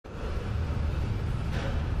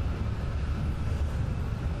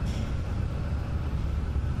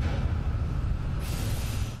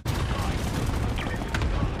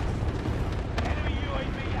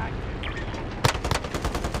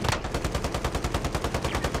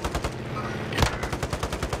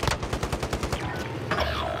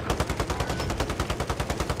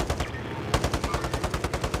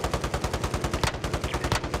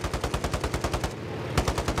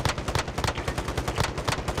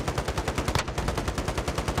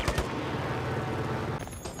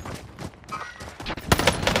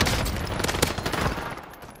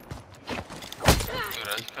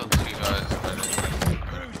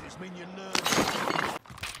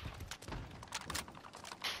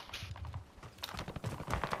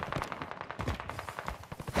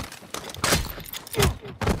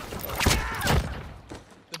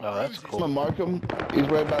Oh, that's cool. I'm gonna mark him. He's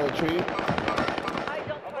right by the tree.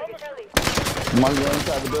 Mark him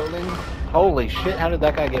inside the building. Holy shit, how did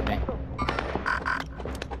that guy get me?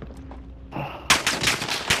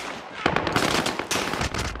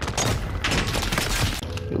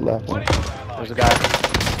 He left one. There's a guy.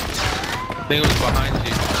 I think it was behind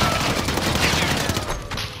you.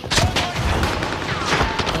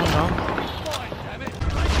 Oh no.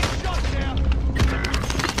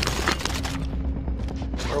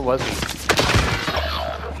 Where was he?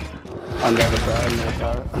 On the other side, on the other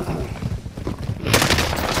side.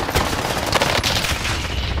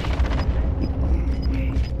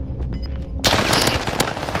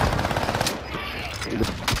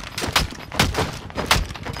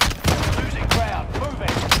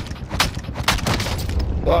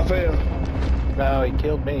 Oh, I failed. No, he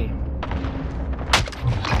killed me.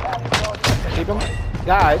 Keep him?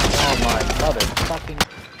 Guys! Oh my mother fucking...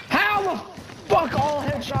 How the fuck all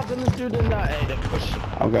headshots and this dude did not? Hey, they push.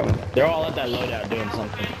 I'm coming. They're all at that loadout doing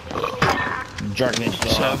something. Jerking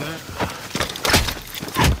each other.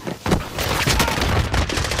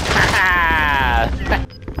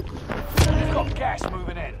 You've got gas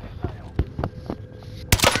moving in.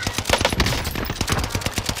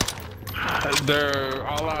 They're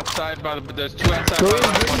all outside by the. There's two outside by the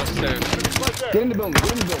one upstairs. Get in the building,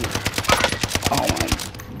 get in the building. Oh my.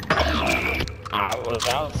 I was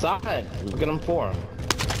outside looking them for him.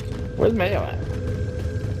 Where's Mayo at?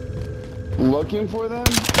 Looking for them?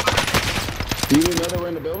 You didn't know they were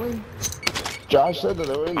in the building? Josh said that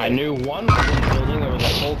they were in there. I knew one was in the building. There was a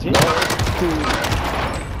whole team.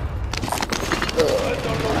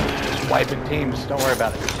 Just wiping teams, don't worry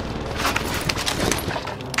about it.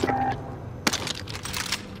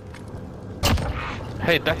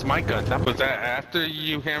 Hey, that's my gun. That was that after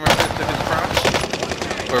you hammer fisted his crotch?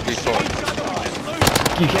 Or before?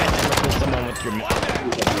 You can't hammer fist someone with your mouth.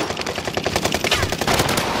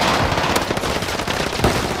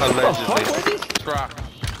 Allegedly. Rock.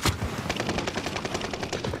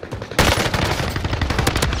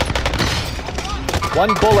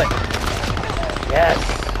 One bullet! Yes!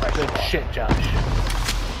 Good shit, Josh.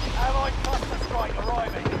 Allied cluster strike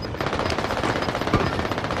arriving.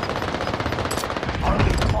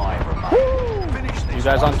 Only 5 remain. Finish this. You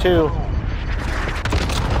guys on 2.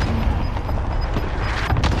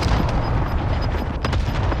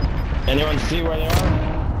 Anyone see where they are?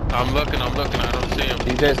 I'm looking, I don't see him.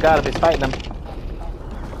 DJ's got him, he's fighting them.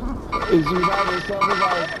 He's reviving, he's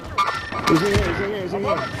self-reviving. He's in here, he's in here, he's in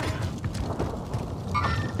here.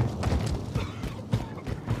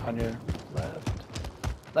 On your left.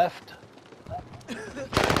 Left.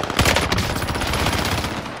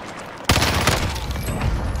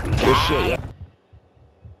 Good shit, yeah.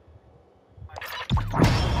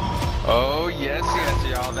 Oh, yes,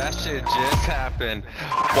 y'all. That shit just happened.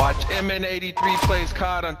 Watch MN83 Plays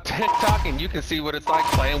COD on TikTok and you can see what it's like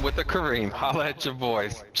playing with a Kareem. Holla at your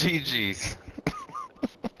boys. GG's.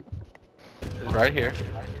 Right here.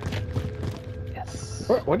 Yes.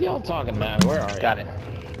 What are y'all talking about? Where are you? Got it.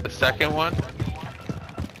 The second one.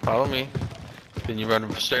 Follow me. Then you run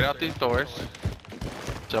straight out these doors.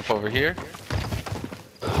 Jump over here.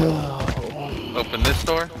 Open this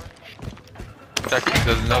door. Second,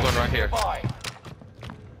 there's another one right here.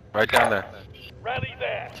 Right down there. Rally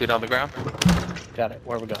there. See it on the ground? Got it.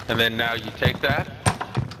 Where we go? And then now you take that.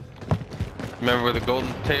 Remember where the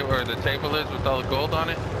golden table or the table is with all the gold on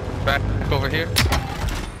it? Back over here.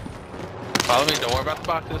 Follow me, don't worry about the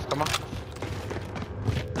boxes, come on.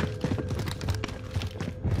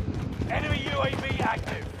 Enemy UAV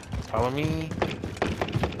active. Follow me.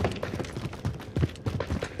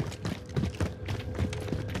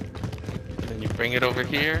 Then you bring it over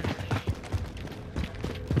here.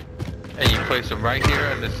 And you place them right here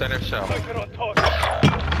in the center shelf. Focus on top.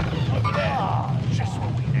 Over there. Ah, just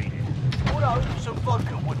what we needed. Although some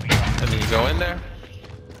vodka would be nice. And then you go in there.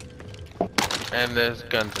 And there's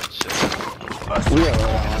guns and shit. We are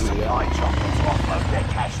all on the Supply chopper to offload their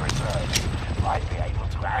cash reserves. Might be able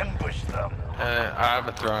to ambush them. I have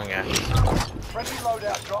a throwing axe. Friendly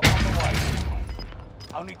loadout drop on the way.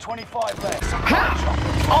 Only 25 left.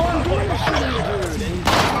 All I'm doing is shooting you, dude.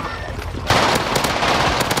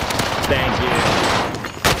 Thank you.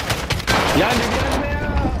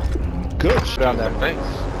 Good Put on there. Thanks.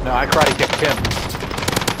 No, I karate kicked him.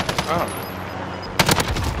 Oh.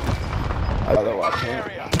 Another watch.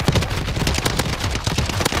 Area.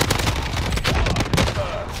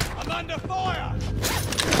 I'm under fire.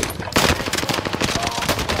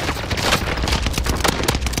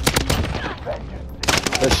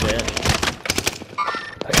 Good shit.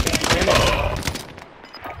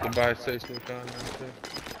 Goodbye, station gun.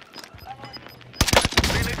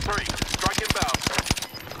 Phoenix 3. Strike inbound.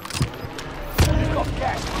 You've got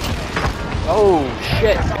gas. Oh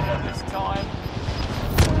shit! This time.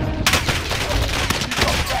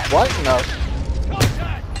 What? No.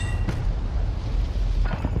 Contact!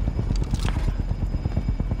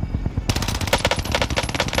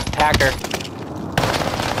 Hacker.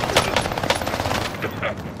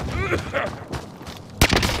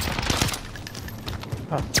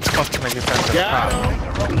 How the fuck can I get back to the Got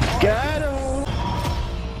top? him. Got him.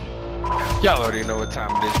 Y'all already know what time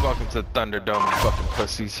it is. Welcome to Thunderdome, you fucking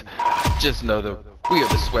pussies. Just know that we are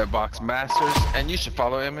the Sweatbox Masters, and you should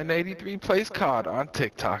follow MN83 Plays COD on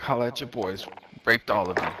TikTok. Holla at your boys. Raped all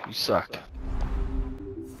of you. You suck.